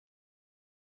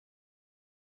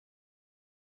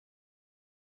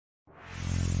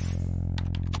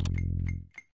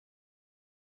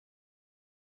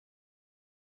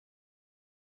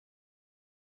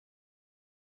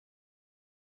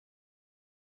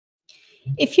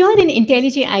If you're an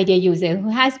IntelliJ IDEA user who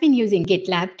has been using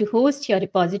GitLab to host your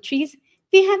repositories,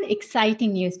 we have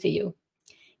exciting news for you.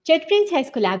 JetBrains has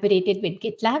collaborated with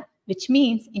GitLab, which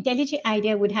means IntelliJ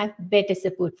IDEA would have better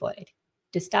support for it.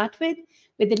 To start with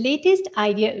the latest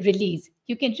IDEA release,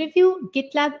 you can review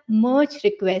GitLab merge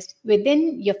requests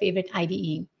within your favorite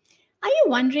IDE. Are you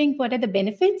wondering what are the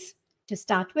benefits? To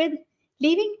start with,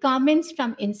 leaving comments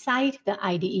from inside the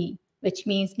IDE, which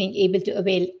means being able to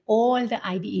avail all the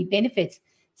IDE benefits,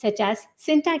 such as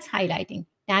syntax highlighting,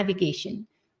 navigation,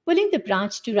 pulling the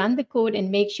branch to run the code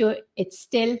and make sure it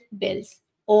still builds,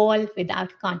 all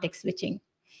without context switching.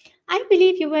 I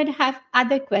believe you would have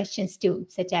other questions too,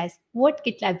 such as what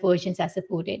GitLab versions are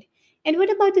supported, and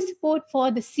what about the support for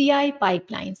the CI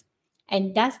pipelines?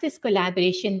 And does this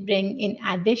collaboration bring in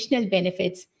additional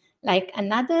benefits like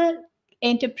another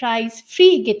enterprise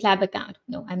free GitLab account?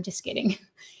 No, I'm just kidding.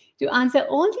 To answer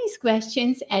all these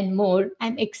questions and more,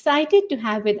 I'm excited to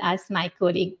have with us my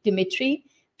colleague Dimitri,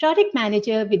 product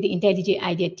manager with the IntelliJ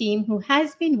IDEA team, who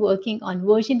has been working on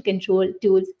version control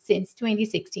tools since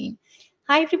 2016.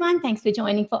 Hi everyone, thanks for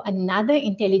joining for another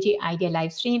IntelliJ IDEA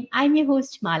live stream. I'm your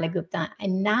host Mala Gupta,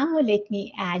 and now let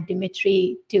me add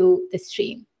Dimitri to the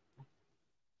stream.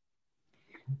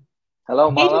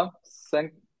 Hello Mala,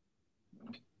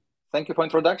 thank you for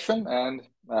introduction, and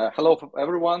hello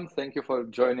everyone. Thank you for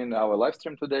joining our live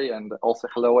stream today, and also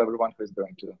hello everyone who is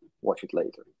going to watch it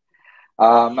later.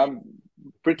 I'm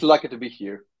pretty lucky to be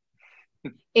here.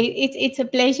 It's a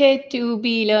pleasure to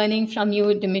be learning from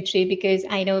you, Dimitri, because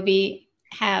I know we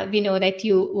know that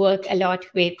you work a lot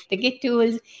with the Git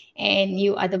tools, and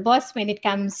you are the boss when it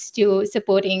comes to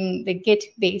supporting the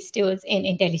Git-based tools in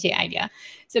IntelliJ IDEA.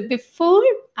 So before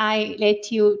I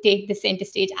let you take the center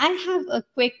stage, I have a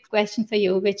quick question for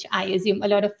you, which I assume a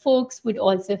lot of folks would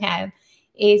also have,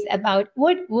 is about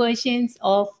what versions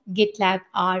of GitLab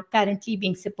are currently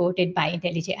being supported by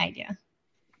IntelliJ IDEA?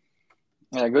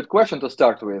 Yeah, good question to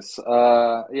start with.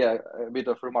 Yeah, a bit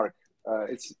of remark.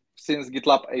 It's since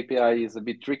GitLab API is a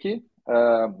bit tricky,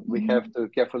 we have to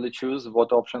carefully choose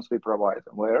what options we provide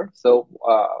and where. So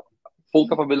full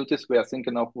capabilities we are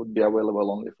thinking of would be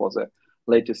available only for the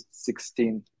latest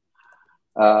 16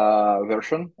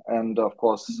 version. And of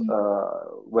course,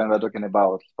 when we're talking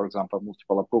about, for example,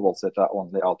 multiple approvals that are on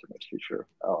the Ultimate feature.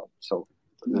 So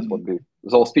this would be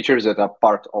those features that are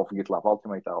part of GitLab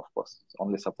Ultimate are, of course,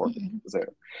 only supported there.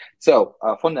 So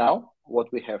for now,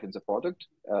 what we have in the product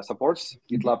supports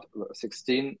GitLab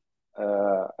 16,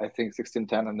 I think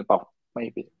 16.10 and above,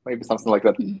 maybe something like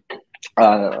that.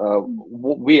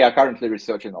 We are currently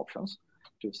researching options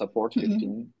to support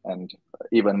 15 and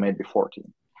even maybe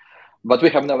 14. But we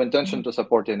have no intention to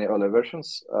support any early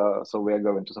versions, so we are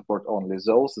going to support only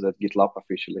those that GitLab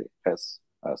officially has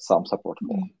some support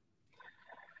for.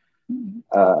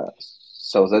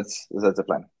 So that's the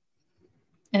plan.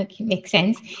 Okay, makes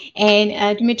sense.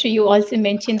 And Dimitri, you also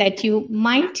mentioned that you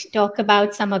might talk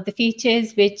about some of the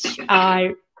features which are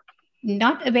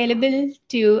not available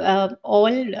to all.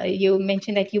 You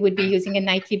mentioned that you would be using a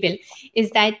nightly build. Is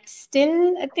that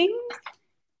still a thing?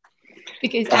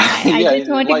 Because I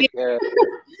just want to get...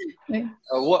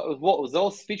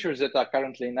 those features that are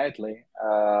currently nightly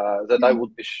that I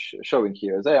would be showing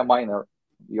here, they are minor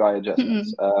UI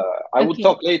adjustments. I would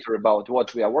talk later about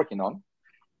what we are working on.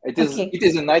 It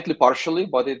is a nightly partially,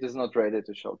 but it is not ready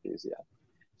to showcase yet.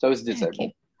 So it's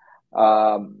disabled.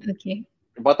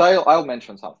 But I'll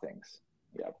mention some things.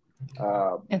 Yeah.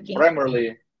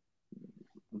 Primarily,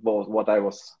 what I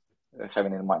was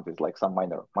having in mind is like some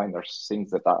minor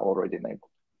things that are already enabled.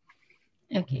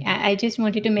 Okay, I just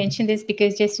wanted to mention this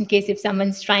because just in case if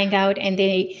someone's trying out and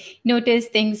they notice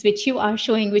things which you are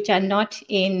showing which are not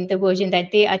in the version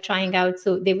that they are trying out,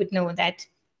 so they would know that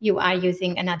you are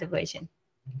using another version.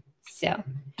 So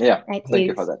yeah, thank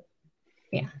you for that.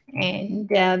 Yeah, and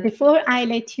before I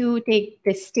let you take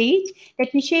the stage,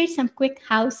 let me share some quick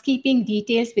housekeeping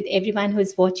details with everyone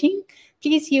who's watching.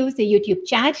 Please use the YouTube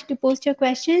chat to post your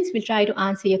questions. We'll try to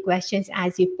answer your questions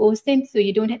as you post them, so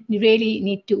you don't really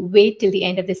need to wait till the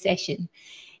end of the session.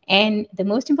 And the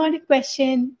most important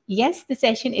question, yes, the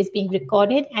session is being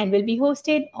recorded and will be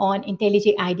hosted on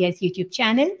IntelliJ IDEA's YouTube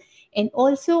channel and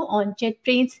also on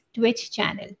JetBrains' Twitch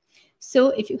channel. So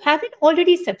if you haven't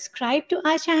already subscribed to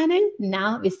our channel,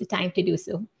 now is the time to do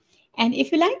so. And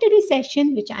if you like today's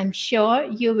session, which I'm sure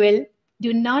you will,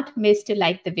 do not miss to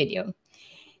like the video.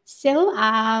 So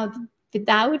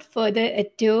without further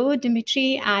ado,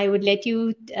 Dimitri, I would let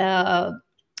you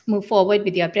move forward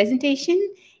with your presentation.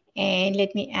 And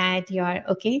let me add your,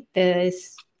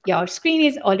 your screen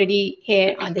is already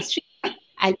here on the screen.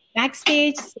 I'll be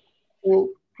backstage. So if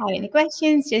you have any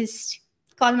questions, just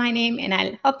call my name and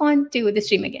I'll hop on to the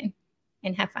stream again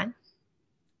and have fun.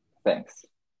 Thanks.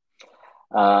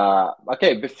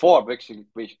 Okay, before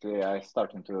basically I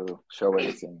starting to show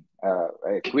anything,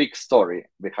 a quick story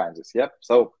behind this. Yep.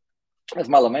 So as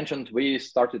Mala mentioned, we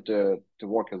started to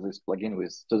work on this plugin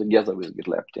together with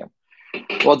GitLab team.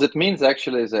 What that means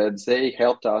actually is that they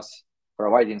helped us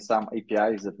providing some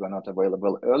APIs that were not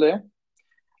available earlier.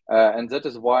 And that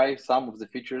is why some of the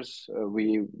features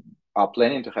we are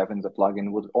planning to have in the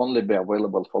plugin would only be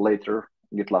available for later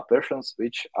GitLab versions,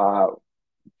 which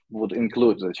would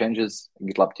include the changes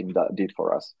GitLab team did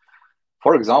for us.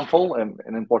 For example,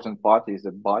 an important part is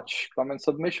the batch comment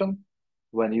submission.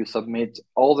 When you submit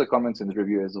all the comments in the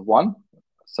review as one,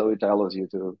 so it allows you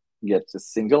to get a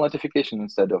single notification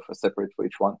instead of a separate for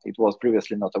each one. It was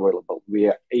previously not available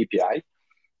via API,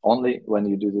 only when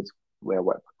you do this via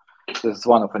web. This is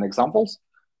one of an examples.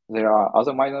 There are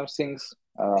other minor things,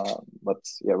 but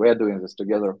yeah, we are doing this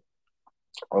together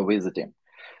with the team,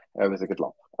 with the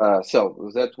GitLab.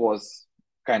 So that was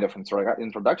kind of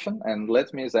introduction, and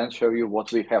let me then show you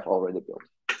what we have already built.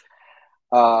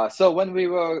 So when we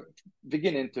were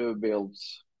beginning to build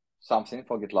something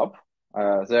for GitLab,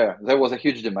 there was a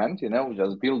huge demand,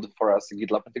 just build for us a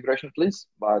GitLab integration, please.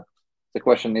 But the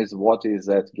question is, what is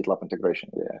that GitLab integration?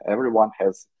 Yeah, everyone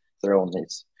has their own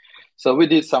needs. So we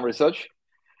did some research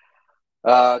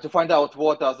to find out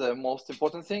what are the most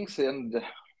important things, and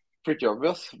pretty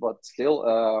obvious, but still,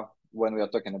 when we are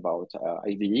talking about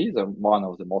IDE, one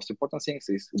of the most important things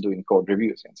is doing code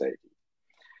reviews in the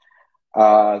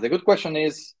IDE. The good question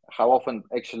is how often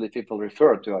actually people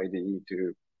refer to IDE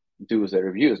to do the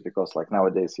reviews, because like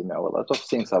nowadays, a lot of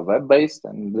things are web-based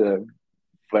and the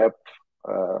web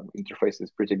interface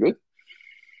is pretty good.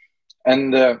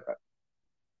 And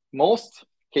most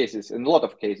cases, in a lot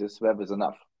of cases, web is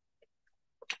enough.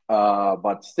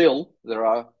 But still, there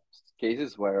are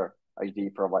cases where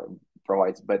IDE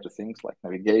provides better things like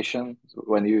navigation. So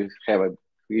when you have a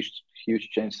huge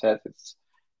change set, it's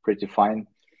pretty fine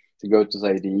to go to the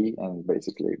IDE and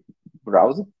basically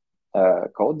browse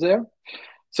code there.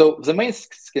 So the main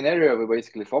scenario we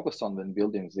basically focused on when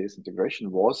building this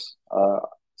integration was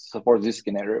support this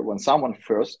scenario when someone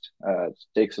first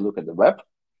takes a look at the web,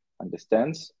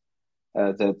 understands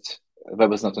that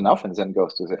web is not enough, and then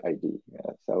goes to the IDE.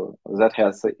 So that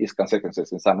has its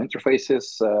consequences in some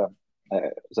interfaces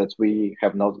that we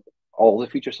have not all the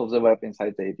features of the web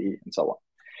inside the IDE and so on.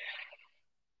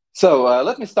 So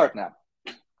let me start now.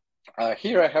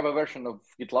 Here I have a version of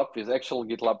GitLab with actual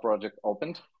GitLab project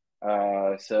opened.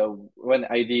 So when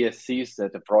IDEA sees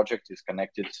that a project is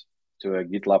connected to a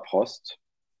GitLab host,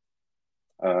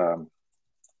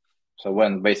 so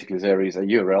when basically there is a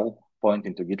URL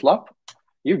pointing to GitLab,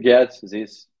 you get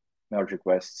this merge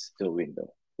requests to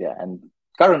window. Yeah, and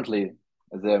currently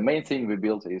the main thing we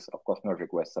built is, of course, merge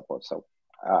request support. So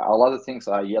a lot of things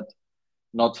are yet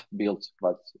not built,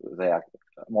 but they are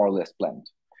more or less planned.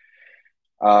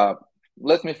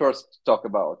 Let me first talk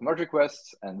about merge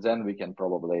requests, and then we can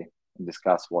probably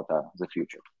discuss what are the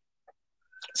future.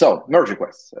 So merge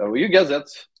requests, you get that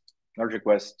merge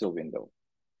request to window.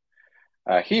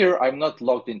 Here, I'm not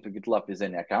logged into GitLab with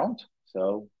any account,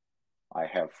 so I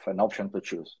have an option to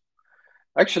choose.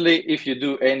 Actually, if you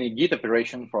do any Git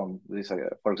operation from this,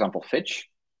 for example, fetch,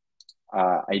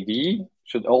 IDE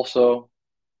should also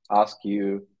ask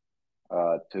you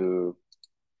to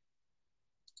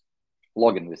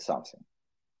log in with something.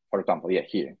 For example, yeah,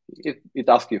 here, it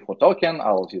asks you for token,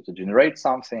 allows you to generate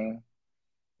something.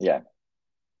 Yeah.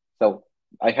 So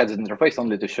I had the interface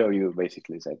only to show you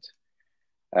basically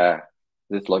that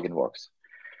this login works.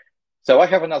 So I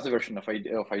have another version of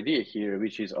IDEA here,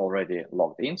 which is already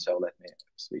logged in. So let me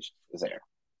switch there.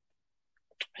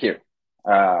 Here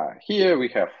we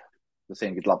have the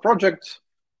same GitLab project.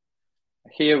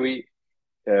 Here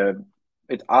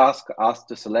it asks us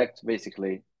to select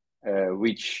basically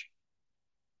which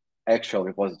actual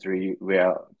repository we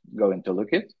are going to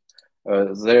look at.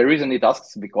 The reason it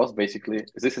asks because basically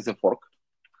this is a fork,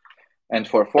 and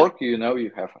for a fork, you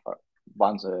have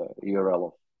one URL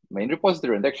of main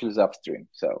repository and actually the upstream.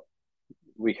 So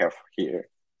we have here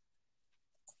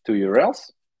two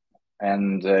URLs,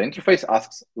 and the interface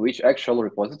asks which actual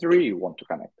repository you want to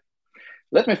connect.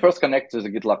 Let me first connect to the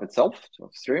GitLab itself, to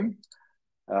upstream,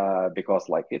 because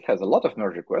it has a lot of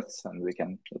merge requests, and we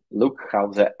can look how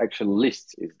the actual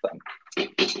list is done.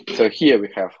 So here we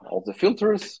have all the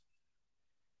filters,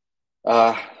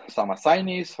 some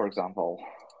assignees, for example.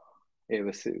 Here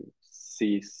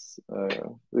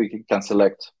we can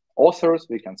select authors,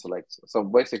 we can select, so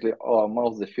basically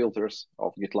most of the filters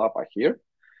of GitLab are here.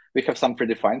 We have some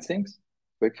predefined things,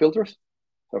 quick filters.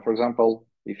 So for example,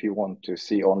 If you want to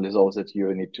see only those that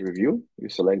you need to review, you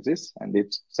select this, and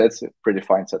it sets a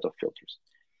predefined set of filters.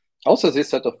 Also, this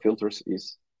set of filters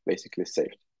is basically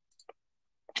saved.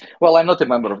 Well, I'm not a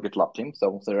member of GitLab team,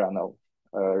 so there are no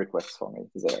requests for me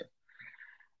there.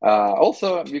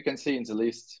 Also, you can see in the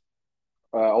list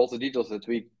all the details that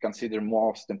we consider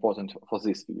most important for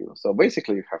this view. So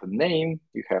basically, you have a name,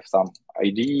 you have some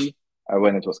ID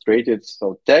when it was created.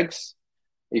 So tags,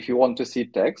 if you want to see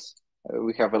tags,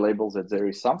 we have a label that there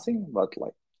is something, but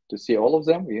like to see all of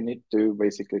them, you need to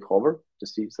basically hover to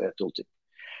see the tooltip.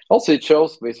 Also, it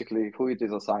shows basically who it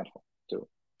is assigned to.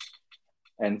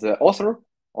 And the author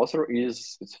is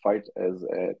specified as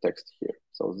a text here.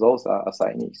 So those are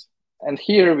assignees. And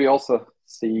here we also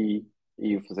see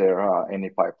if there are any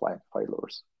pipeline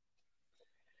failures.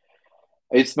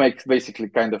 It makes basically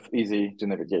kind of easy to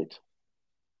navigate.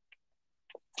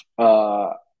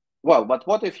 Well, but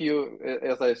what if you,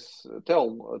 as I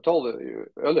told you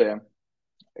earlier,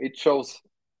 it shows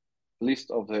list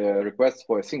of the requests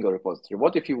for a single repository.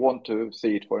 What if you want to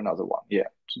see it for another one? Yeah,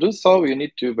 to do so, you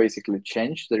need to basically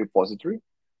change the repository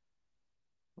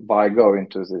by going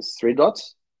to these three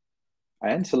dots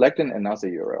and selecting another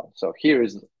URL. So here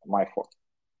is my fork.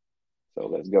 So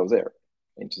let's go there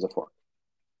into the fork.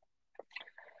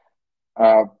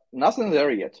 Nothing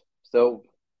there yet. So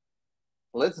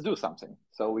let's do something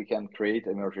so we can create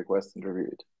a merge request and review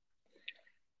it.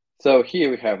 So here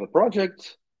we have a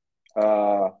project.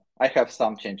 I have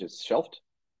some changes shelved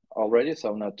already,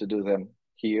 so not to do them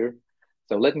here.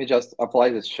 So let me just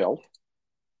apply this shelf.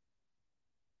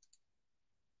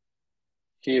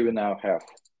 Here we now have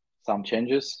some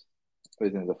changes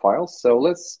within the files. So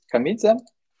let's commit them.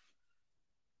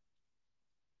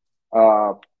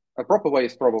 A proper way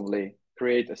is probably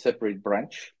create a separate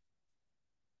branch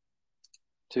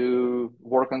to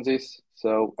work on this.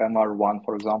 So MR1,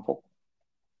 for example.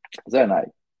 Then I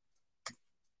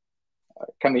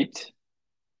commit.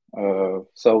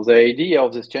 So the idea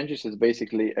of these changes is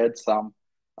basically add some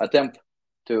attempt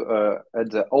to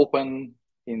add the open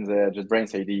in the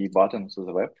JetBrains IDE button to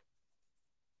the web.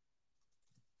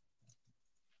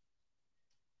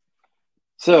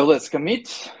 So let's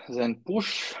commit, then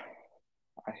push.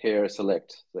 Here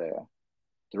select the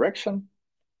direction.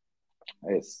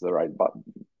 It's the right button.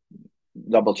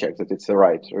 Double check that it's the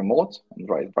right remote and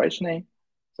right branch name.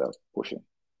 So pushing.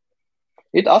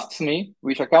 It asks me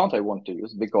which account I want to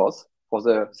use because for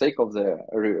the sake of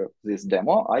this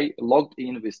demo, I logged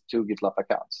in with 2 GitLab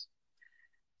accounts.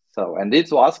 So, and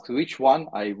it asks which one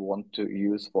I want to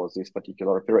use for this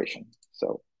particular operation.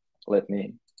 So let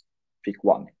me pick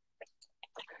one.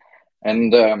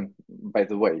 And by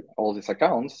the way, all these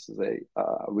accounts, they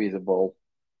are visible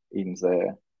in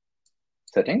the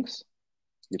settings,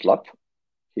 GitLab.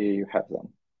 Here you have them.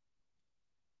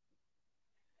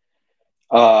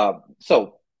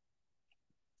 So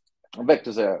back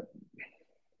to the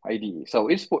IDE. So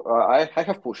it's I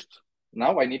have pushed.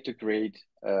 Now I need to create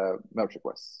merge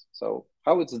requests. So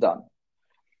how it's done?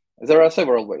 There are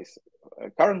several ways.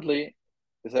 Currently,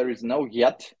 there is no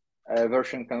yet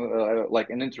version like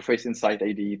an interface inside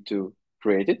IDE to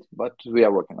create it, but we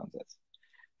are working on this.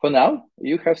 For now,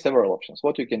 you have several options.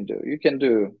 What you can do? You can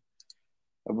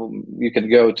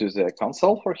go to the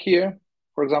console for here,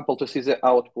 for example, to see the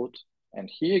output. And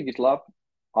here GitLab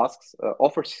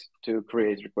offers to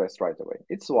create requests right away.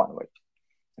 It's one way.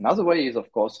 Another way is,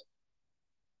 of course,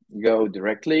 go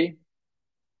directly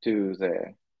to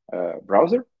the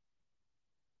browser.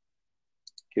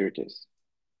 Here it is.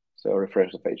 So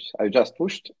refresh the page. I just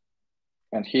pushed,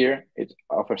 and here it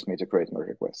offers me to create merge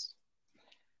requests.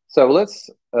 So let's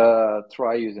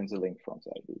try using the link from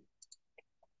the IDE.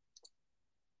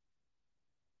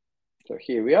 So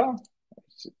here we are.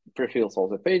 It pre-fills all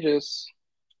the pages.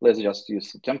 Let's just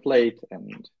use the template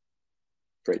and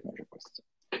create merge requests.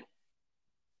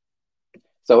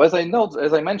 So as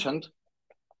I mentioned,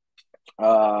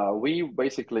 we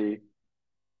basically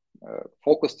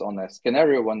focused on a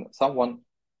scenario when someone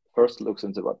first looks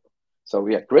in the web. So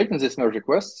we are creating this merge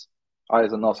requests. I,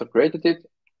 as an author, created it.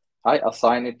 I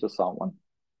assign it to someone.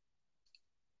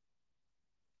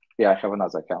 Yeah, I have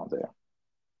another account there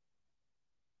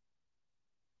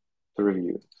to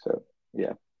review. So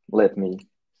yeah, let me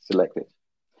select it.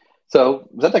 So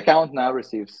that account now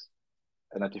receives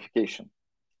a notification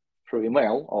through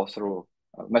email or through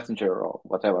Messenger or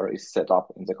whatever is set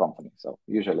up in the company. So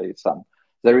usually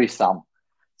there is some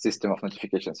system of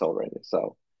notifications already.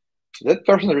 So that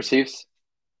person receives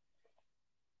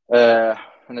a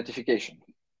notification,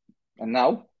 and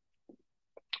now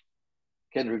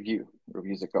can review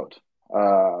the code.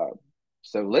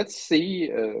 So let's see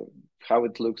how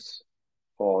it looks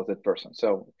for that person.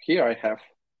 So here I have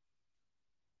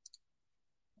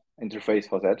interface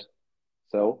for that.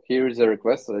 So here is the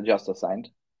request that I just assigned.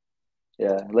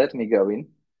 Yeah, let me go in.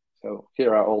 So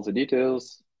here are all the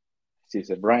details. This is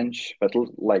a branch, but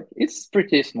like it's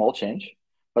pretty small change.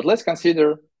 But let's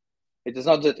consider it is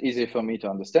not that easy for me to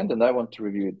understand, and I want to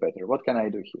review it better. What can I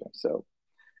do here? So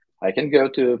I can go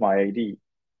to my ID.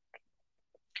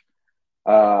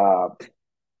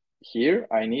 Here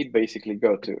I need basically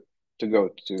go to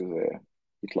the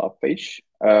GitLab page,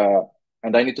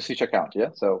 and I need to switch account.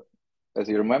 Yeah. So as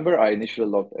you remember, I initially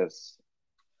logged as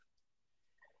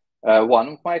one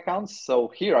of my accounts.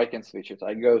 So here I can switch it.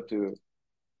 I go to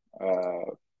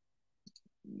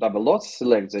double dots,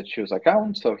 select the choose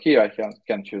account. So here I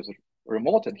can choose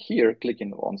remote, and here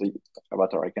clicking on the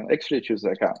avatar, I can actually choose the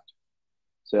account.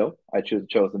 So I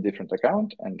chose a different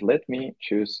account, and let me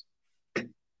choose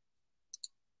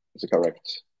the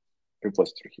correct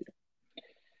repository here.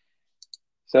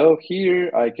 So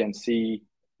here I can see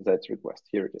that request.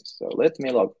 Here it is. So let me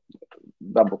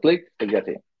double click to get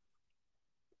in.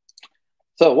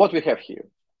 So what we have here,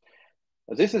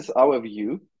 this is our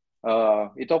view.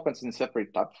 It opens in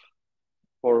separate tabs,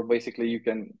 or basically you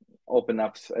can open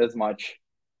up as much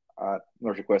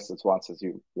merge requests at once as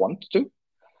you want to.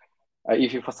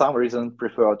 If you for some reason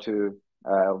prefer to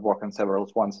work on several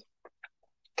at once,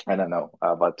 I don't know,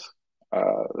 but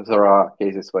there are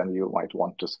cases when you might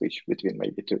want to switch between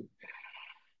maybe two,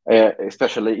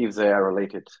 especially if they are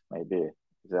related. Maybe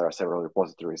there are several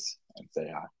repositories and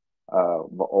they are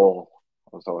all.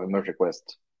 So a merge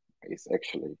request is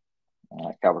actually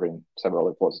covering several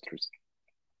repositories.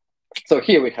 So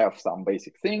here we have some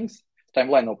basic things.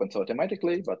 Timeline opens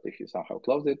automatically, but if you somehow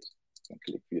close it, you can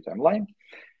click View Timeline.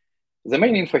 The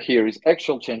main info here is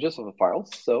actual changes of the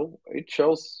files. So it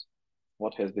shows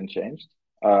what has been changed.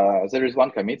 There is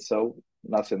one commit, so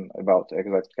nothing about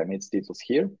exact commits details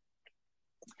here.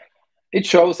 It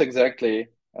shows exactly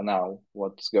now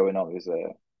what's going on with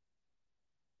the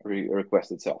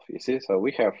request itself. You see, so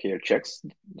we have here checks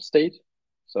state.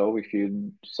 So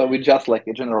we just like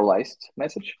a generalized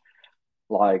message,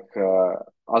 like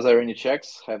are there any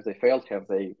checks? Have they failed? Have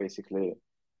they basically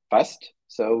passed?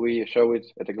 So we show it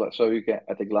at a glance, so you can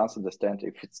at a glance understand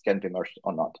if it can be merged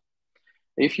or not.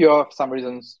 If you have some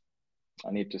reasons,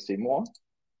 I need to see more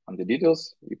on the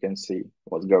details, you can see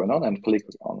what's going on, and click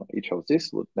on each of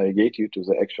these would navigate you to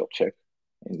the actual check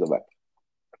in the web.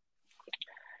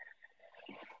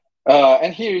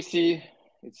 And here you see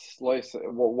it's like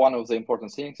one of the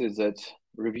important things is that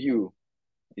review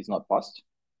is not passed,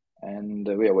 and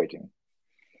we are waiting.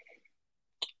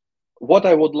 What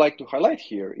I would like to highlight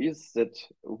here is that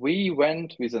we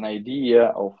went with an idea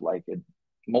of like a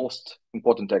most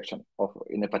important action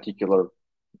in a particular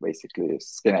basically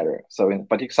scenario. So in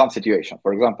some situation,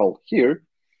 for example, here,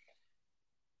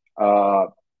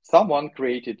 someone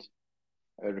created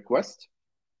a request,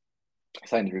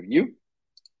 signed review.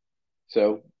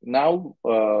 So now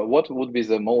what would be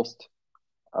the most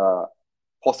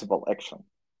possible action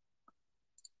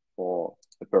for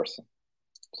the person?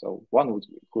 So one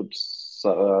could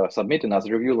submit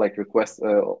another review, like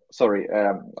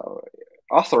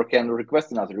author can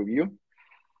request another review.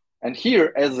 And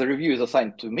here, as the review is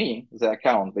assigned to me, the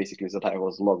account basically that I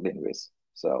was logged in with.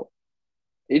 So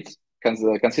it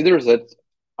considers that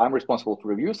I'm responsible for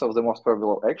review. So the most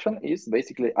probable action is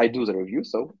basically I do the review.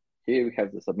 So here we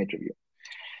have the submit review.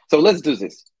 So let's do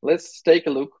this. Let's take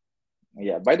a look.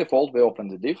 Yeah, by default, we open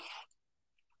the diff.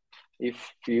 If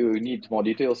you need more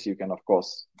details, you can, of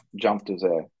course, jump to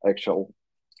the actual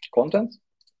content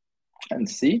and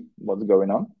see what's going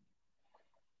on.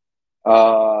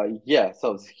 Yeah,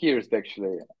 so here's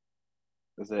actually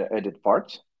the edit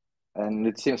part. And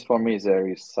it seems for me there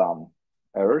is some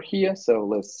error here. So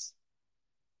let's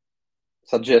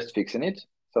suggest fixing it.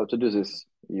 So to do this,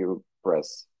 you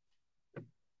press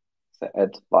the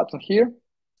add button here.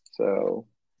 So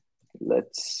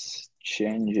let's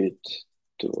change it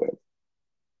to a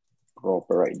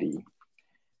proper ID.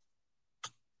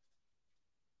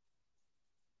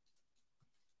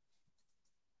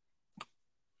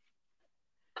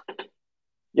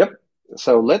 Yep.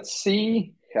 So let's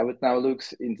see how it now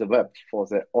looks in the web for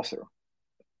the author.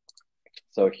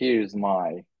 So here's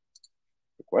my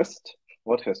request.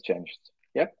 What has changed?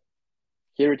 Yep.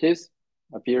 Here it is,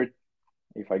 appeared.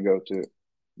 If I go to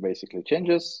basically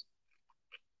changes,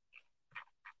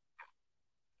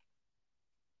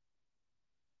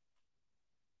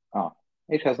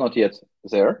 it has not yet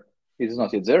there. It is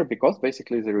not yet there because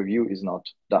basically the review is not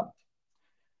done.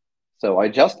 So I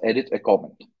just edit a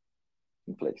comment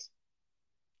in place.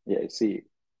 Yeah, you see.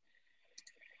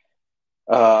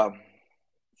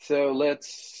 So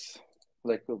let's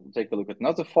take a look at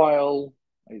another file.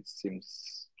 It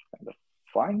seems kind of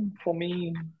fine for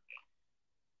me.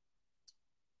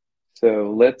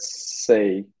 So let's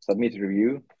say submit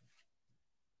review.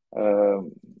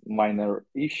 Minor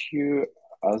issue,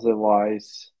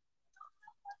 otherwise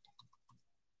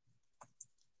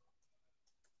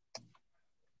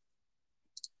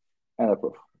and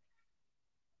approve.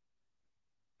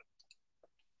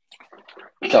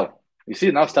 So you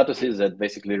see now status is that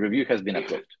basically review has been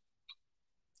approved.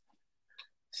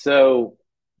 So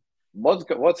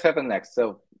what's happened next?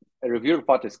 So a review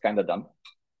part is kind of done.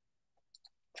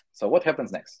 So what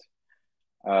happens next?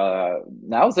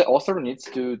 Now the author needs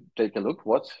to take a look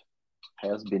what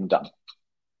has been done.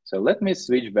 So let me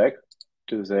switch back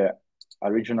to the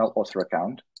original author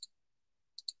account.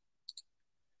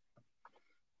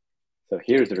 So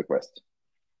here's the request.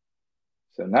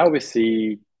 So now we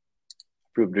see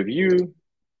approved review,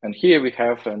 and here we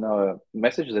have a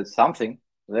message that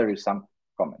there is some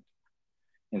comment.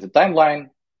 In the timeline,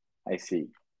 I see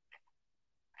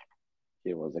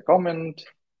here was a comment,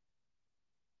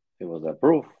 here was a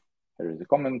proof, here is a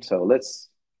comment. So let's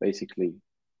basically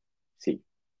see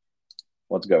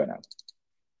what's going on.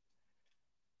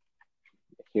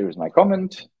 Here is my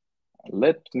comment.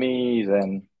 Let me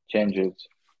then change it.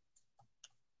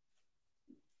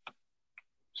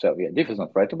 So yeah, diff is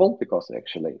not writable because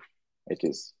actually it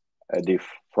is a diff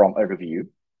from a review.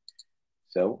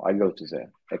 So I go to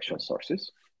the actual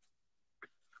sources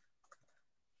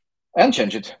and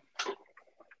change it.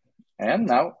 And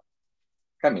now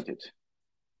commit it.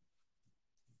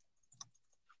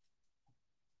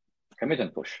 Commit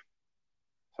and push.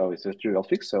 So it's a trivial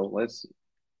fix. So let's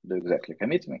do exactly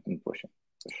commit and push.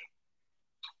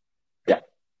 Yeah,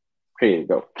 here you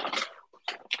go.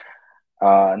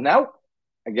 Now,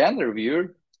 again, the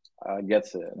reviewer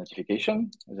gets a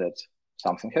notification that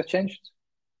something has changed.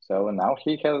 So now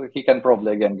he can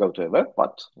probably again go to a web,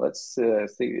 but let's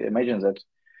imagine that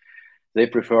they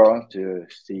prefer to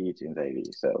see it in the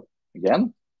IDE. So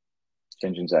again,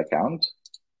 changing the account.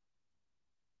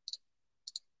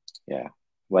 Yeah,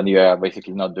 when you are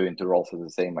basically not doing two roles on the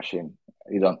same machine,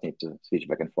 you don't need to switch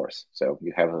back and forth. So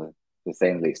you have the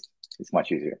same list. It's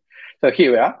much easier. So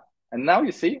here we are. And now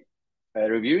you see a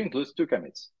review includes 2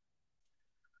 commits.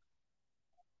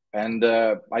 And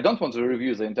I don't want to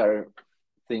review the entire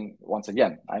thing once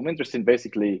again. I'm interested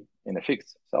basically in a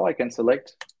fix. So I can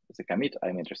select the commit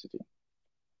I'm interested in.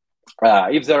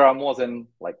 If there are more than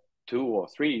like 2 or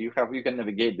 3, you can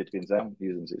navigate between them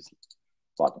using these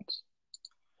buttons.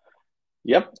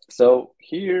 Yep. So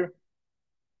here's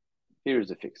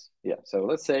the fix. Yeah. So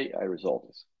let's say I resolve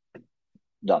this.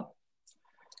 Done.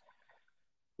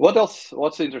 What else?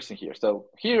 What's interesting here? So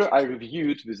here I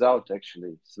reviewed without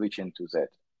actually switching to that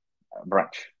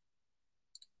branch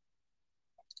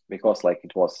because like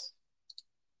it was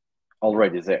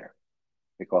already there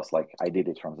because like I did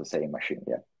it from the same machine.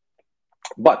 Yeah.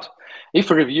 But if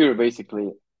a reviewer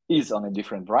basically is on a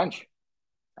different branch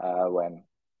when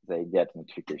they get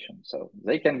notification, so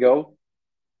they can go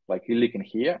like you look in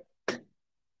here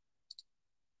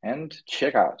and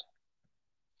check out.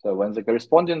 So when the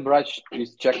corresponding branch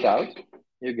is checked out,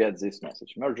 you get this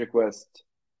message: merge request.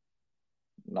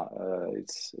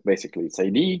 It's basically its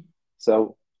ID.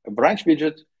 So a branch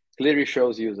widget clearly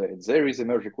shows you that there is a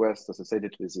merge request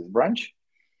associated with this branch.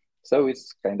 So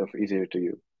it's kind of easier to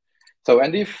use. So,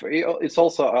 and if it's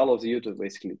also allows you to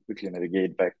basically quickly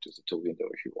navigate back to the tool window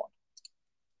if you want.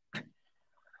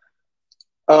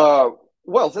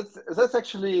 Well, that's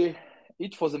actually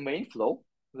it for the main flow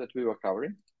that we were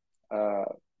covering.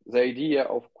 The idea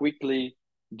of quickly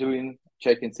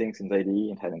checking things in the IDE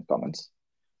and having comments.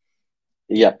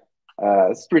 Yeah,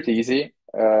 it's pretty easy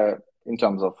in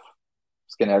terms of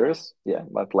scenarios. Yeah,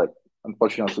 but like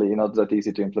unfortunately not that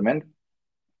easy to implement.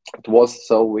 It was,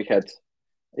 so it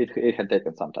had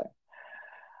taken some time.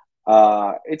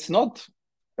 It's not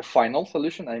a final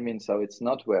solution. I mean, so it's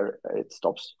not where it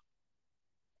stops.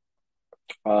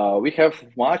 We have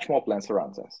much more plans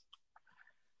around this.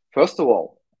 First of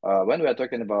all, when we are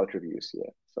talking about reviews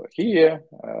here, so here,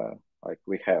 like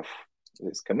we have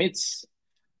these commits.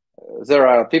 There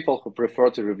are people who prefer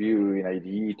to review in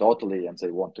IDE totally, and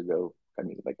they want to go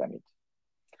commit by commit.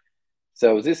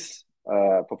 So this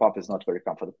pop-up is not very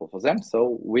comfortable for them.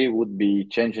 So we would be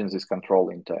changing this control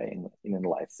into an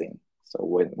inline thing. So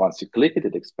once you click it,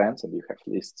 it expands, and you have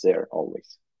lists there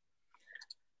always.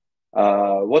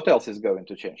 What else is going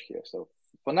to change here? So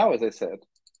for now, as I said,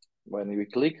 when we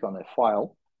click on a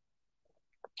file,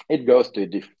 it goes to a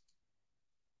diff.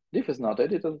 Diff is not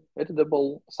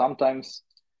editable. Sometimes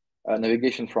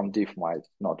navigation from div might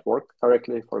not work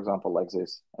correctly, for example, like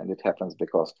this. And it happens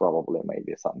because probably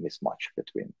maybe some mismatch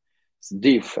between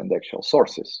div and actual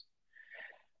sources.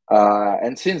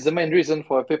 And since the main reason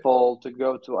for people to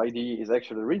go to IDE is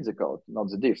actually read the code, not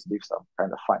the divs are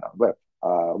kind of fine on web.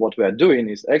 What we are doing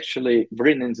is actually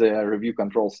bringing the review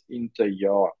controls into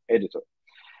your editor.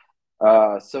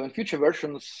 So in future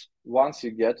versions, once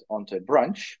you get onto a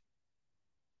branch,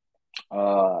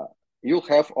 you'll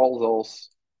have all those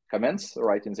comments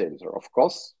right in the editor. Of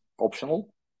course,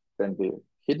 optional, can be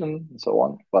hidden and so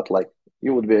on, but like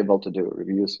you would be able to do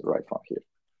reviews right from here.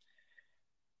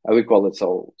 We call it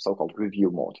so-called review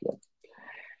mode. Yeah.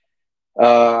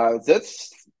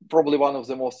 That's probably one of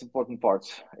the most important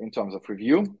parts in terms of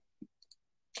review.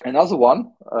 Another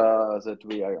one that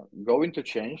we are going to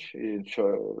change in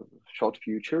short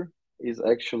future is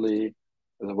actually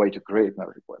the way to create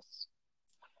merge requests.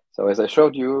 So as I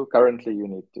showed you, currently you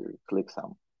need to click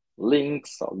some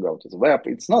links or go to the web.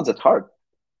 It's not that hard,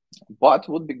 but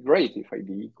would be great if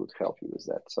IDE could help you with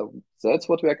that. So that's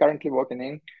what we are currently working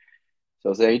in.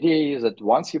 So the idea is that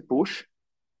once you push,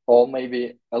 or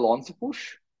maybe along the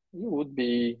push, you would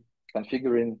be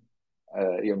configuring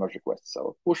your merge request.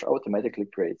 So push automatically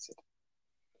creates it.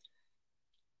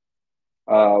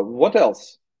 What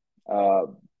else?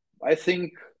 I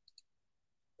think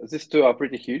these two are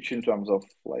pretty huge in terms of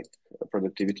like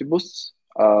productivity boosts.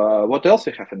 What else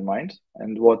you have in mind,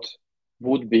 and what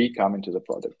would be coming to the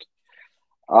product?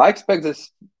 I expect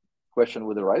this question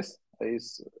would arise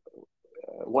is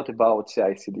what about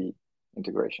CI/CD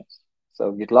integrations?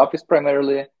 So GitLab is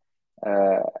primarily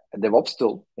a DevOps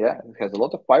tool. Yeah, it has a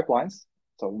lot of pipelines.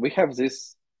 So we have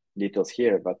these details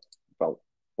here, but well,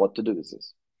 what to do with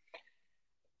this?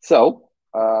 So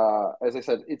as I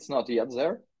said, it's not yet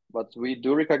there, but we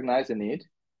do recognize the need.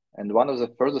 And one of the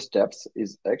further steps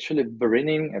is actually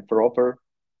bringing a proper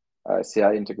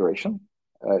CI integration.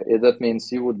 That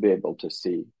means you would be able to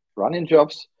see running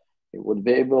jobs. You would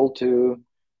be able to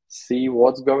see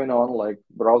what's going on, like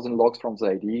browsing logs from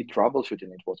the IDE,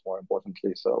 troubleshooting it was more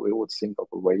importantly. So we would think of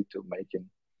a way to making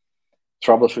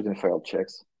troubleshooting failed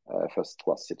checks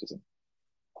first-class citizen.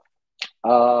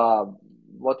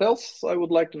 What else I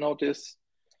would like to notice?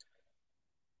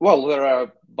 Well, there are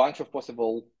a bunch of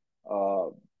possible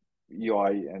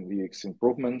UI and UX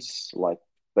improvements, like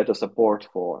better support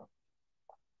for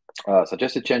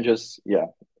suggested changes. Yeah,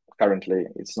 currently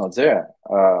it's not there.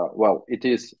 Well, it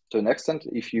is to an extent.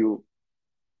 If you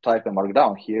type a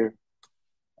markdown here,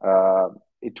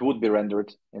 it would be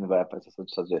rendered in web as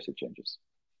suggested changes.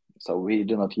 So we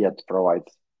do not yet provide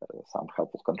some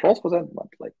helpful controls for that, but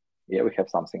like, yeah, we have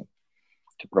something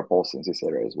to propose in this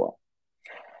area as well.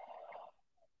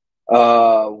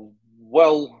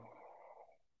 Well,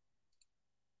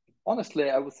 honestly,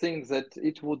 I would think that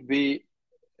it would be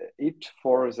it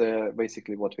for the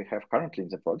basically what we have currently in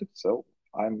the product. So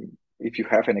if you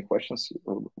have any questions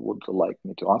you would like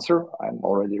me to answer, I'm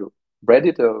already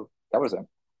ready to cover them.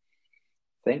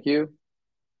 Thank you.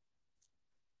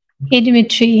 Hey,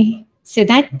 Dimitri. So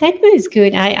that was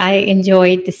good. I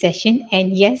enjoyed the session.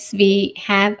 And yes, we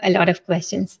have a lot of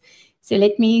questions. So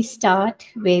let me start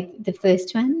with the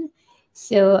first one.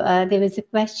 So there was a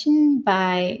question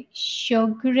by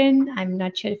Shogren. I'm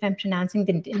not sure if I'm pronouncing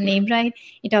the name right.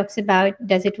 It talks about,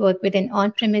 does it work with an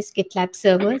on-premise GitLab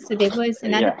server? So there was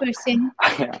another person.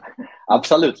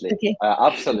 Absolutely. Okay.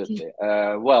 Absolutely.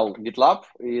 Okay. Well, GitLab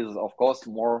is, of course,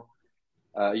 more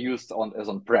used as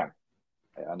on-prem.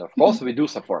 And of course, we do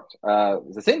support.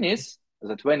 The thing is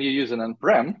that when you use an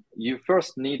on-prem, you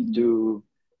first need to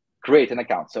create an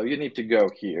account. So you need to go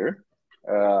here,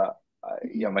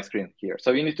 my screen here.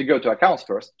 So you need to go to accounts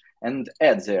first and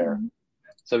add there.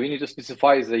 So you need to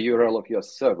specify the URL of your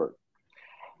server.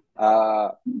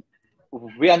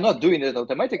 We are not doing it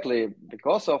automatically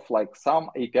because of like some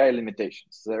API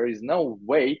limitations. There is no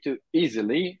way to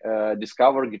easily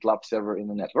discover GitLab server in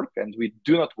the network, and we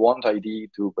do not want IDE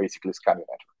to basically scan your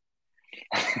network.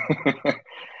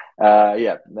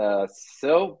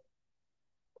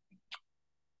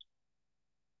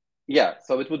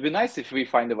 So it would be nice if we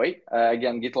find a way.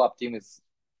 Again, GitLab team is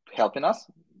helping us,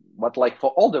 but like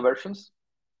for all the versions,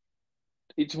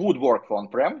 it would work for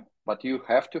on-prem, but you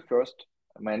have to first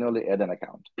manually add an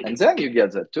account. And then you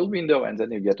get the tool window, and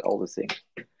then you get all the things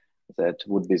that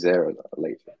would be there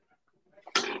later.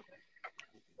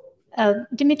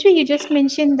 Dimitri, you just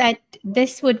mentioned that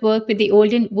this would work with the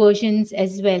older versions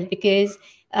as well, because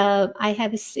I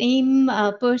have the same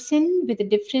person with a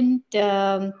different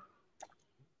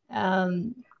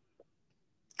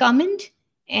comment,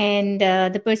 and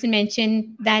the person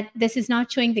mentioned that this is not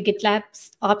showing the GitLab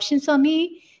options for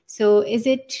me. So is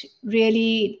it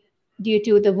really due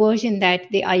to the version that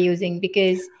they are using,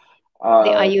 because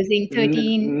they are using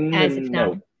 13 as of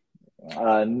now.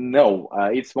 No,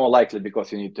 it's more likely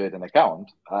because you need to add an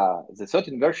account. The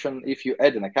certain version, if you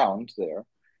add an account there,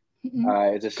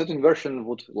 the certain version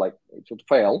would it would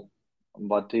fail,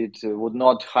 but it would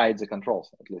not hide the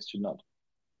controls. At least should not.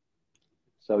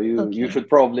 So you should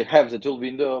probably have the tool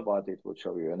window, but it would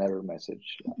show you an error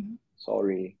message.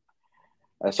 Sorry.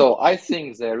 So I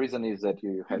think the reason is that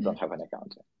you don't have an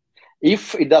account.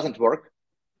 If it doesn't work,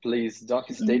 please don't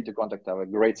hesitate to contact our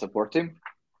great support team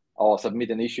or submit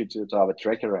an issue to our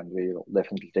tracker, and we will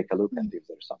definitely take a look, and if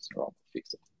there's something wrong,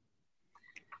 fix it.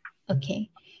 Okay.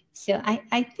 So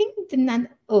I think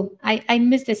I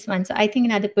missed this one. So I think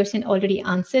another person already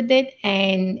answered it,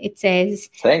 and it says,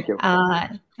 thank you.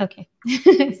 Okay.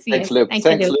 Thanks, Luke.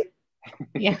 Thanks, Luke.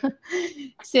 Yeah.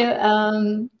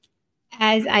 So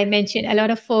as I mentioned, a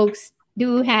lot of folks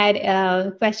do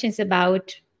had questions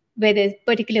about whether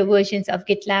particular versions of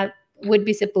GitLab would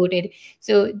be supported.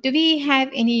 So do we have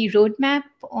any roadmap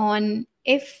on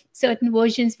if certain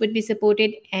versions would be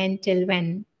supported and till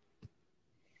when?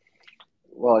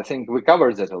 Well, I think we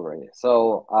covered that already.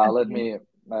 So let me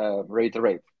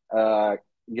reiterate.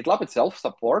 GitLab itself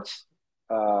supports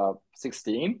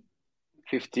 16,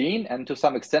 15, and to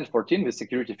some extent 14 with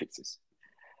security fixes.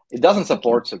 It doesn't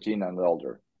support 13 and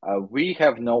older. We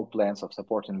have no plans of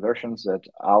supporting versions that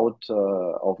out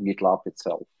of GitLab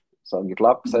itself. So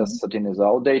GitLab says 13 is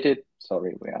outdated.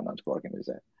 Sorry, we are not working with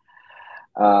that.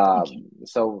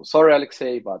 So sorry,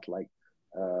 Alexei, but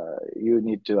you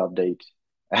need to update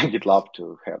GitLab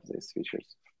to have these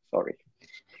features. Sorry.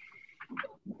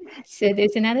 So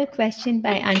there's another question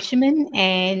by Anshuman,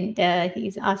 and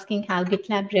he's asking how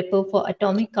GitLab repo for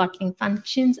atomic Kotlin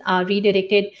functions are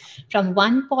redirected from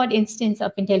one pod instance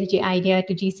of IntelliJ IDEA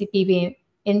to GCP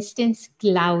instance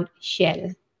Cloud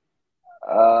Shell.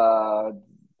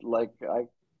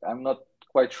 I'm not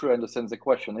quite sure I understand the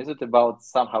question. Is it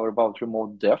somehow about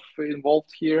remote dev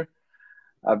involved here?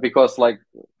 Because well,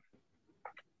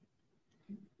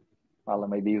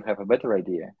 maybe you have a better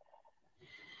idea.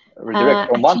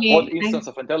 Redirect from one pod instance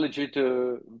of IntelliJ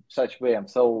to such VM.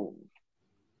 So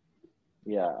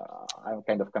yeah, I'm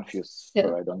kind of confused.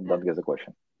 So I don't get the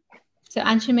question. So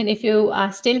Anshuman, if you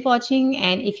are still watching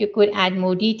and if you could add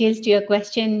more details to your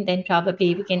question, then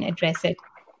probably we can address it.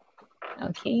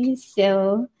 Okay,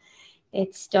 so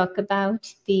let's talk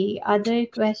about the other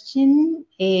question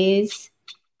is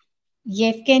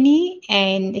Yevgeny,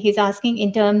 and he's asking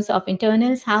in terms of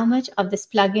internals, how much of this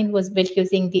plugin was built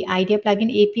using the IDEA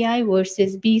plugin API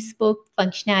versus bespoke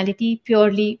functionality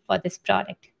purely for this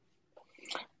product?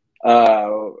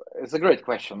 It's a great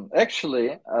question.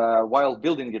 Actually, while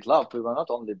building GitLab, we were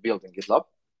not only building GitLab,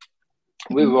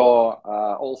 we were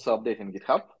also updating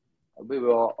GitHub. We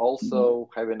were also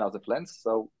having other plans.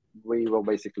 So we were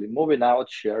basically moving out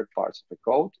shared parts of the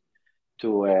code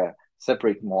to a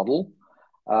separate model.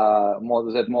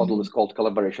 That model is called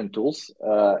collaboration tools.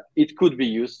 It could be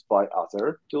used by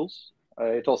other tools.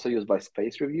 It's also used by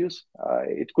space reviews.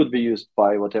 It could be used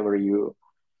by whatever you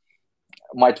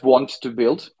might want to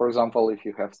build. For example, if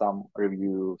you have some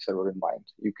review server in mind,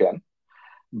 you can.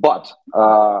 But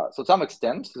to some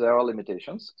extent, there are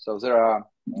limitations. So there are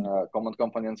common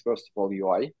components, first of all,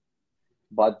 UI.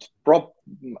 But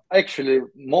actually,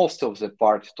 most of the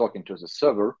part talking to the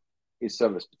server is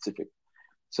server specific.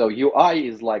 So UI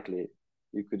is likely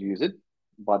you could use it,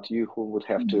 but you would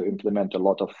have to implement a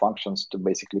lot of functions to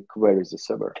basically query the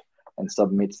server and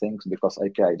submit things because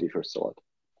API differs a lot.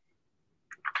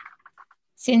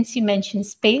 Since you mentioned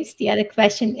space, the other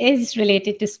question is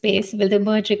related to space. Will the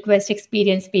merge request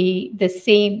experience be the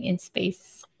same in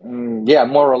space? Yeah,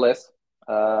 more or less,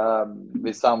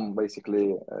 with some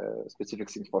basically specific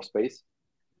things for space.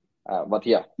 But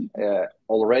yeah,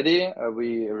 already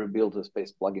we rebuilt the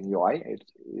space plugin UI.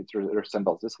 It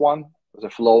resembles this one. The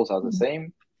flows are the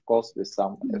same, of course, with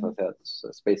some, as I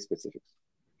said, space specifics.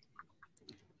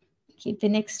 Okay, the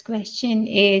next question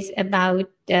is about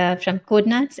from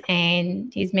CodeNuts,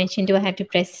 and he's mentioned, do I have to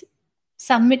press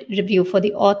submit review for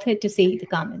the author to see the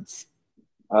comments?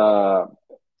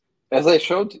 As I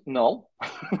showed, no,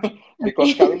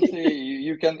 because currently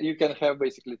you can have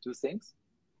basically two things.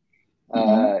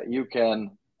 You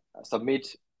can submit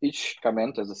each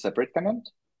comment as a separate comment,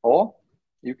 or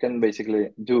you can basically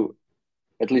do,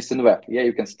 at least in web,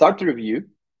 you can start the review.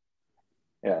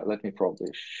 Yeah, let me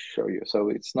probably show you. So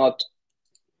it's not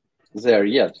there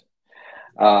yet.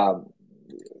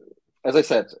 As I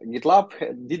said,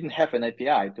 GitLab didn't have an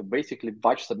API to basically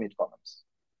batch submit comments.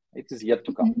 It is yet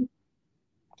to come.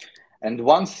 And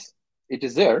once it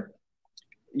is there,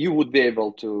 you would be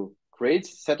able to create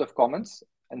a set of comments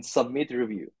and submit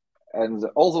review. And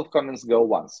all those comments go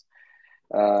once.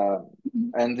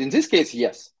 And in this case,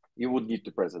 yes, you would need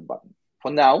to press that button. For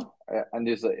now, and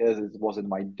as it was in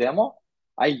my demo,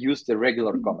 I use the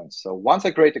regular comments. So once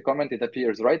I create a comment, it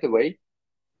appears right away.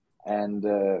 And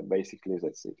basically,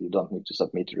 that's it. You don't need to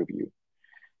submit a review.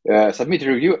 Submit a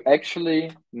review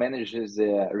actually manages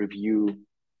the review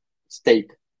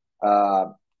state.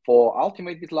 For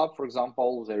Ultimate GitLab, for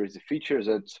example, there is a feature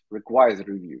that requires a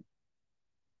review.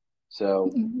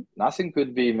 So nothing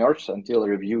could be merged until a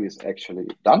review is actually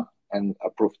done and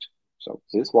approved. So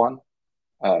this one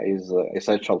is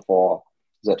essential for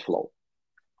that flow.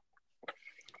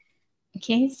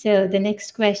 Okay, so the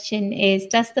next question is,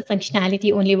 does the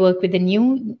functionality only work with the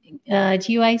new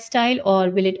GUI style, or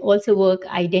will it also work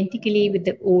identically with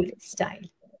the old style?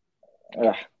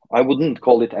 I wouldn't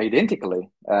call it identically,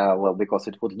 well, because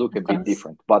it would look a bit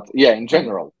different. But yeah, in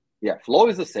general, yeah, flow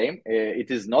is the same.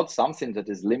 It is not something that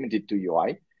is limited to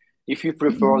UI. If you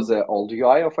prefer the old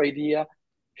UI of IDEA,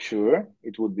 sure,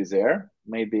 it would be there,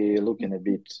 maybe looking a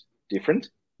bit different,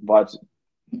 but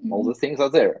all the things are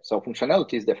there. So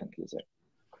functionality is definitely there.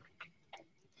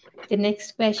 The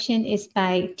next question is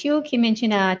by Tuke. He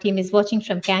mentioned our team is watching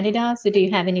from Canada. So do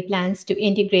you have any plans to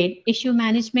integrate issue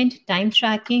management, time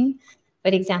tracking, for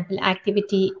example,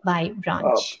 activity by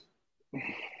branch?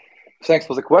 Thanks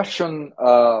for the question.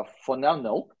 For now,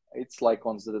 no. It's like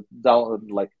on the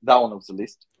down of the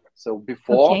list. So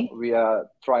before we are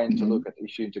trying to look at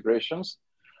issue integrations.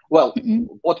 Well,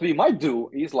 what we might do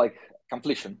is like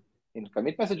completion in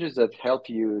commit messages that help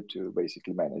you to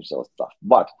basically manage those stuff.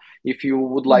 But if you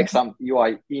would like some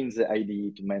UI in the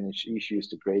IDE to manage issues,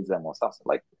 to create them or something,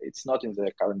 like it's not in the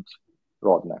current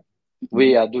roadmap.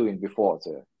 We are doing before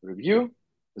the review,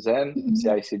 then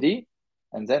CI/CD,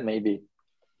 and then maybe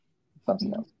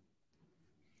something else.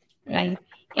 Right.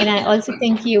 And I also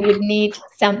think you would need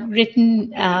some written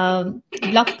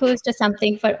blog post or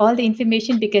something for all the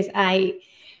information, because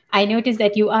I noticed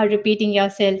that you are repeating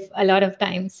yourself a lot of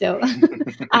times. So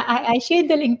I shared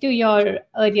the link to your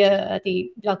earlier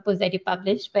the blog post that you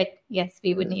published, but yes,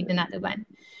 we would need another one.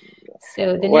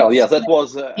 So the well, next, yeah, that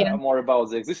was more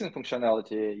about the existing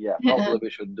functionality. Yeah, probably we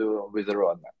should do with the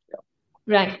roadmap.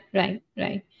 Yeah.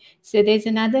 Right. So there's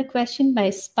another question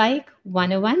by Spike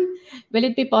 101. Will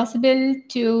it be possible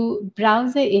to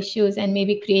browse the issues and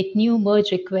maybe create new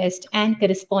merge requests and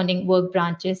corresponding work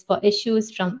branches for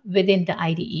issues from within the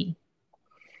IDE?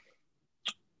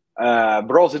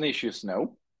 Browsing issues,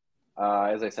 no.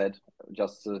 As I said,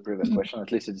 just the previous question,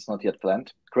 at least it's not yet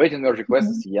planned. Creating merge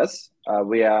requests, yes.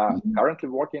 We are currently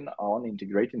working on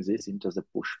integrating this into the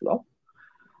push flow.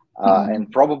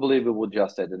 And probably we would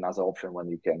just add another option when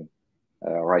you can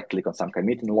right-click on some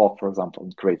committing log, for example,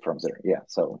 and create from there. Yeah,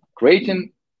 so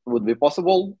creating would be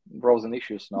possible. Browsing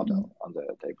issues not on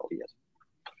the table yet.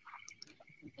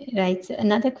 Right. So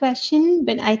another question,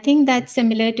 but I think that's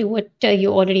similar to what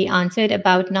you already answered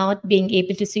about not being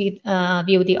able to see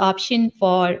view the option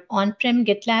for on-prem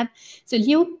GitLab. So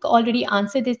Luke already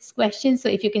answered this question. So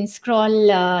if you can scroll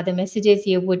the messages,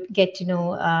 you would get to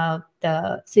know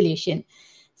the solution.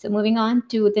 So moving on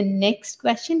to the next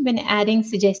question, when adding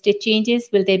suggested changes,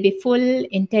 will there be full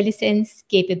IntelliSense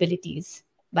capabilities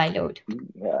by load?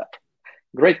 Yeah.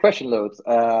 Great question, Load.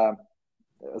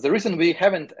 The reason we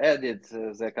haven't added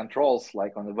the controls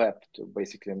like on the web to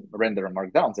basically render a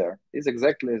markdown there is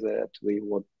exactly that we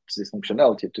want this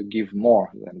functionality to give more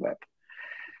than web.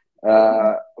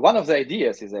 One of the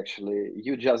ideas is actually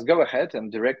you just go ahead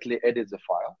and directly edit the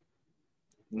file.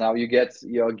 Now you get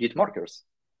your Git markers,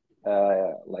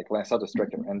 like line status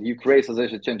tracker, and you create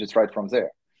suggested changes right from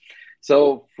there.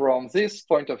 So from this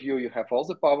point of view, you have all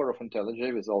the power of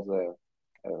IntelliJ with all the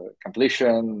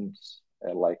completions,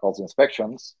 like all the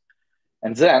inspections.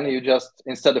 And then you just,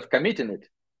 instead of committing it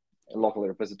in local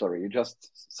repository, you just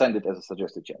send it as a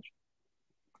suggested change.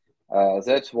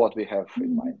 That's what we have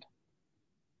in mind.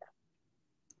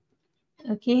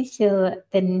 Okay, so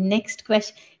the next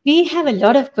question. We have a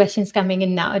lot of questions coming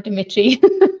in now, Dmitry.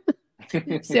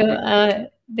 So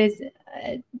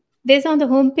there's on the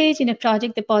homepage in a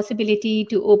project the possibility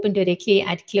to open directly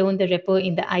at clone the repo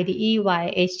in the IDE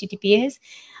via HTTPS.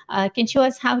 Can show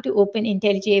us how to open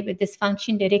IntelliJ with this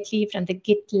function directly from the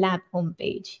GitLab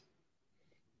homepage.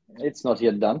 It's not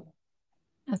yet done.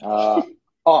 Okay.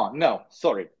 Oh, no,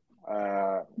 sorry.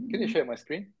 Can you share my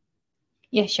screen?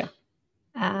 Yeah, sure.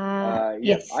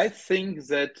 Yes. I think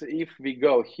that if we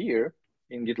go here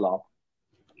in GitLab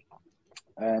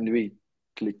and we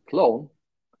click clone,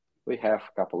 we have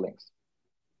a couple links.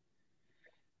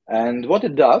 And what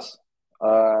it does,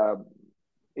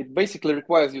 it basically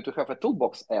requires you to have a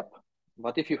toolbox app.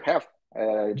 But if you have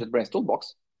JetBrains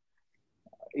toolbox,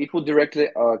 it would directly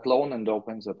clone and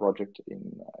open the project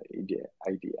in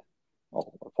IDEA.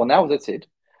 Well, for now, that's it.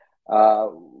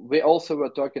 We also were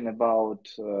talking about,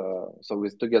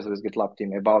 together with GitLab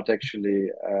team, about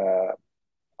actually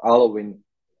allowing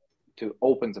to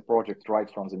open the project right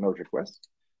from the merge request.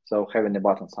 So having a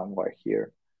button somewhere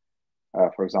here,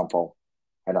 for example,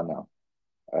 I don't know,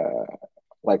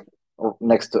 like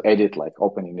next to edit, like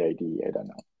opening the IDE, I don't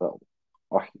know. So,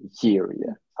 or here,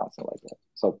 yeah, something like that.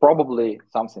 So probably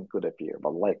something could appear,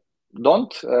 but like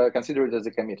don't consider it as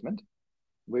a commitment.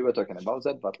 We were talking about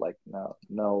that, but like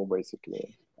no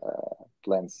basically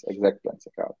exact plans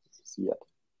about this yet.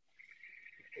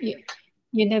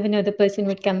 You never know, the person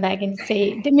would come back and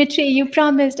say, Dimitri, you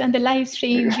promised on the live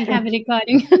stream we have a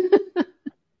recording.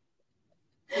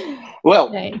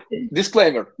 Well, right.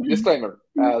 disclaimer. Those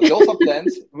are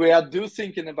plans. We are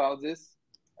thinking about this.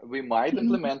 We might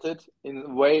implement it in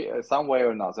some way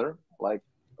or another. Like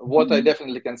what I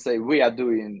definitely can say, we are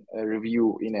doing a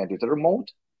review in editor mode.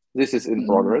 This is in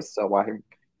progress, so I'm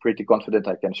pretty confident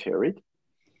I can share it.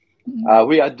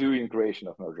 We are doing creation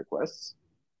of merge requests.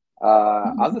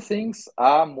 Other things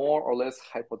are more or less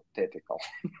hypothetical.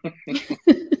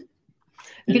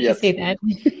 Good to say that.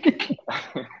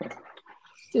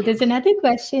 So there's another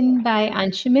question by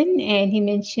Anshuman, and he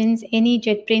mentions any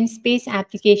JetBrains space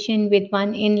application with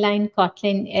one inline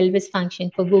Kotlin Elvis function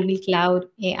for Google Cloud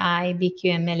AI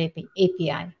BQML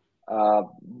API.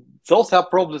 Those are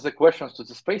probably the questions to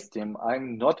the space team.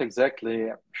 I'm not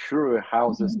exactly sure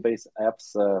how the space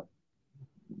apps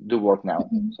do work now.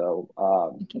 So,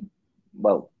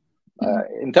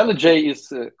 IntelliJ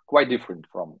is quite different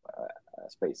from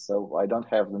space, so I don't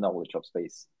have the knowledge of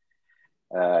space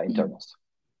internals.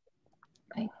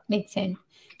 Right, makes sense.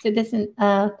 So there's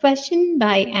a question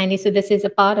by Andy. So this is a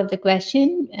part of the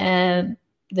question.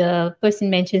 The person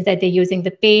mentions that they're using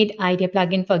the paid IDEA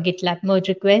plugin for GitLab merge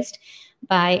request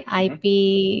by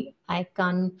IP. I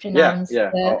can't pronounce.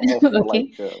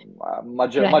 Okay.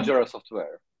 Majora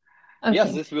software. Okay.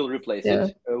 Yes, this will replace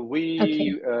it. We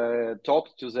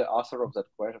talked to the author of that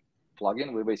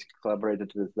plugin. We basically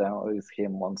collaborated with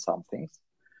him on some things.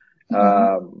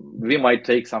 We might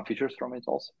take some features from it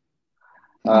also.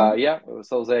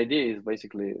 So the idea is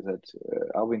basically that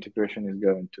our integration is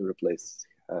going to replace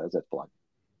that plugin.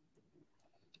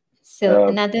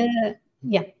 So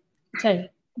sorry,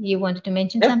 you wanted to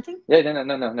mention something?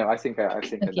 No. I think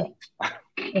okay.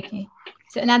 Okay.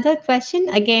 So another question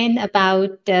again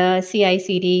about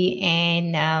CI/CD,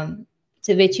 and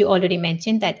so which you already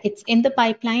mentioned that it's in the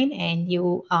pipeline and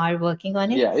you are working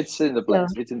on it. Yeah, it's in the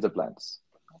plans. It's in the plans.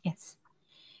 Yes.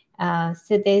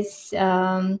 So there's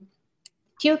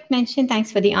Duke mentioned,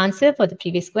 thanks for the answer for the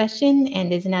previous question.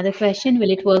 And there's another question,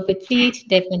 will it work with Fleet?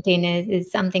 Dev containers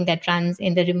is something that runs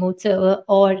in the remote server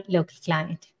or local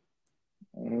client.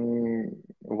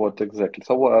 What exactly?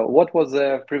 So what was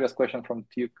the previous question from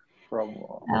Duke?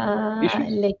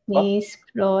 Let me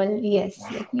scroll. Yes,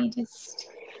 let me just...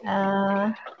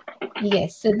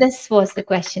 yes, so this was the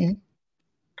question.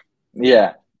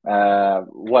 Yeah,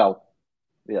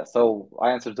 so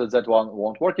I answered that one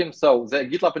won't work. So the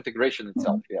GitLab integration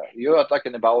itself, you are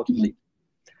talking about Fleet.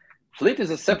 Fleet is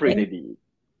a separate IDE.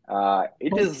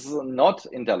 It is not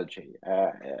IntelliJ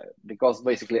because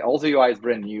basically all the UI is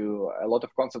brand new. A lot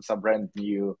of concepts are brand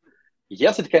new.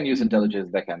 Yes, it can use IntelliJ's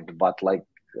backend, but like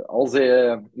all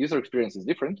the user experience is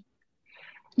different.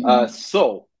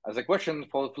 So as a question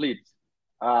for Fleet,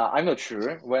 I'm not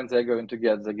sure when they're going to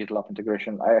get the GitLab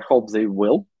integration. I hope they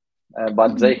will.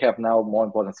 But they have now more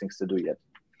important things to do yet.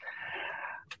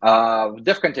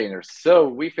 Dev containers.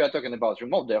 So if you are talking about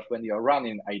remote dev, when you're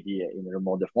running IDEA in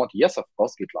remote dev mode, yes, of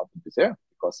course, GitLab will be there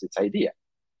because it's IDEA.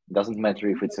 It doesn't matter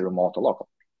if it's a remote or local.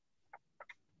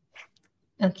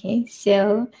 Okay,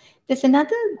 so there's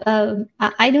another,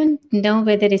 I don't know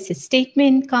whether it's a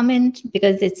statement, comment,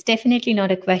 because it's definitely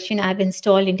not a question. I've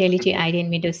installed IntelliJ IDEA in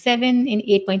Windows 7 in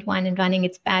 8.1 and running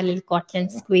its parallel Kotlin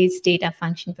squeeze data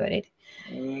function for it.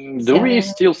 Do we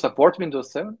still support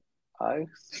Windows 7? I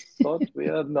thought we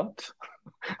are not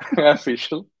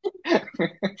official.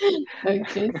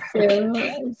 Okay, so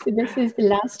this is the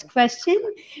last question.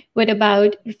 What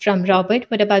about, from Robert,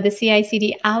 what about the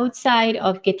CI/CD outside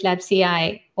of GitLab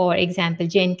CI, for example,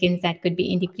 Jenkins, that could be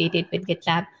integrated with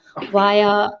GitLab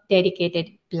via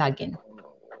dedicated plugin?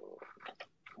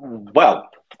 Well,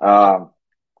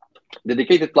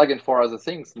 dedicated plugin for other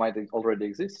things might already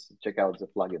exist. Check out the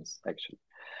plugins, actually.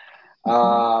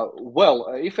 Well,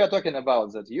 if you're talking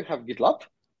about that, you have GitLab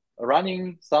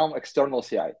running some external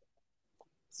CI.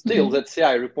 Still, that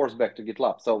CI reports back to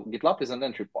GitLab. So GitLab is an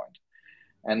entry point.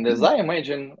 And as I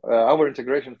imagine, our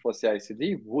integration for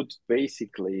CI/CD would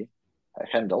basically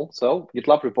handle. So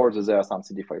GitLab reports that there are some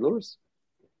CD failures.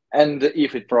 And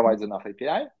if it provides enough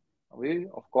API, we,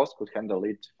 of course, could handle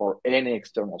it for any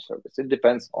external service. It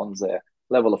depends on the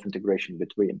level of integration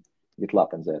between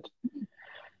GitLab and that.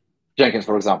 Jenkins,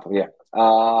 for example, yeah.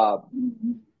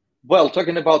 Well,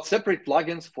 talking about separate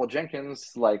plugins for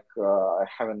Jenkins, like I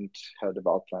haven't heard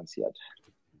about plans yet.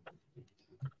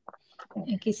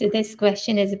 Okay, so this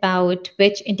question is about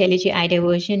which IntelliJ IDEA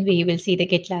version we will see the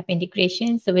GitLab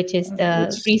integration. So which is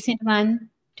the recent one,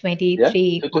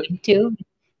 23.2.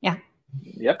 Yeah.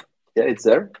 Yep. Yeah, it's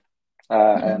there.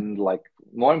 And like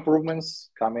more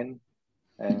improvements coming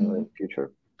in the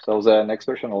future. So the next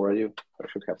version already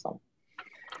should have some.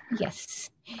 Yes.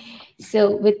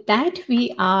 So with that,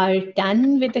 we are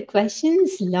done with the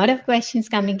questions. A lot of questions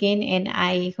coming in, and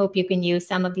I hope you can use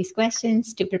some of these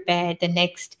questions to prepare the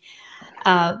next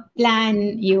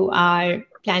plan. You are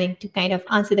planning to kind of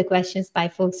answer the questions by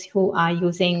folks who are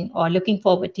using or looking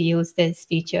forward to use this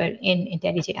feature in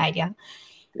IntelliJ IDEA.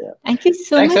 Yeah. Thank you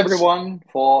so much. Thanks everyone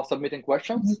for submitting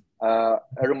questions. A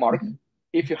remark,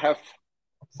 if you have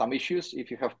some issues, if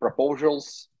you have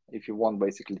proposals, if you want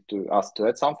basically to us to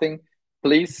add something,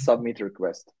 please submit a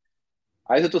request,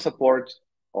 either to support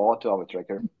or to our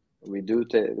tracker. We do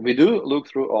look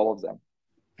through all of them.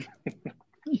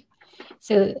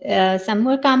 So some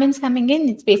more comments coming in.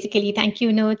 It's basically thank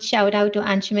you note, shout out to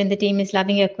Anshuman. The team is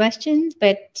loving your questions,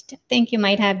 but I think you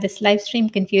might have this live stream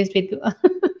confused with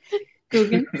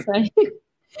Google. Sorry.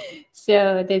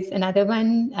 So there's another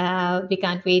one. We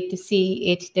can't wait to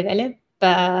see it develop.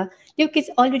 Luke, it's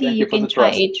already, you can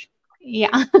try it.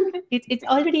 Yeah, it's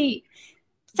already,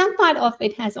 some part of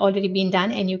it has already been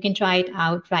done and you can try it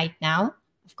out right now.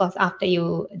 Of course, after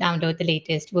you download the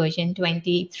latest version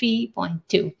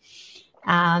 23.2.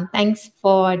 Thanks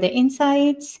for the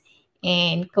insights.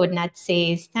 And CodeNut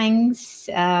says thanks.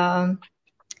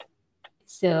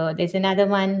 So there's another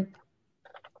one.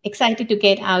 Excited to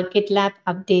get our GitLab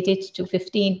updated to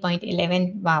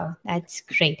 15.11. Wow, that's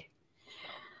great.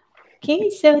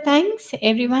 Okay, so thanks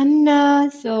everyone.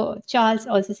 So Charles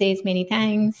also says many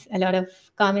thanks. A lot of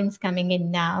comments coming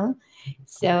in now.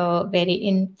 So very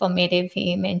informative,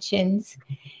 he mentions.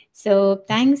 So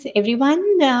thanks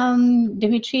everyone.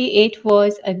 Dimitri, it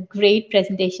was a great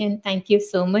presentation. Thank you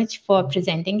so much for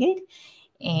presenting it.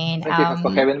 And thank you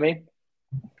for having me.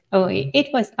 Oh, it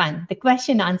was fun. The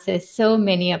question answers, so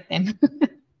many of them.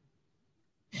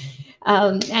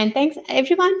 And thanks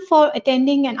everyone for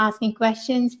attending and asking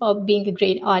questions, for being a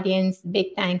great audience.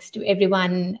 Big thanks to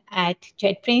everyone at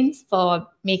JetBrains for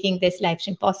making this live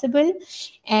stream possible.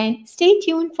 And stay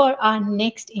tuned for our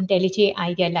next IntelliJ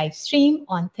IDEA live stream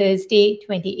on Thursday,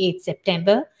 28th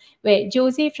September, where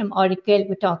Josie from Oracle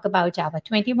will talk about Java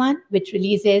 21, which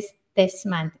releases this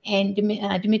month. And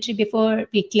Dimitri, before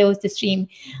we close the stream,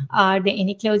 are there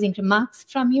any closing remarks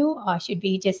from you, or should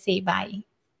we just say bye?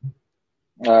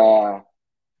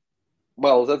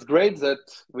 Well, that's great that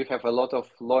we have a lot of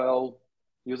loyal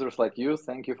users like you.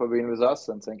 Thank you for being with us,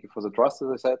 and thank you for the trust, as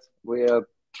I said. We are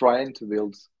trying to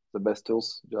build the best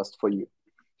tools just for you.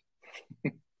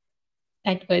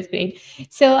 That was great.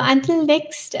 So until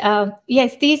next,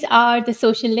 yes, these are the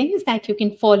social links that you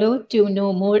can follow to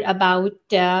know more about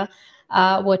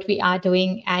what we are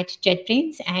doing at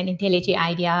JetBrains and IntelliJ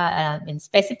IDEA in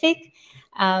specific.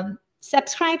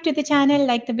 Subscribe to the channel,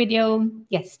 like the video.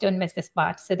 Yes, don't miss this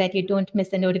part so that you don't miss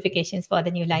the notifications for the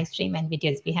new live stream and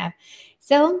videos we have.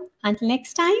 So until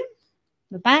next time,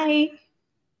 bye-bye.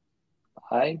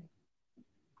 Bye.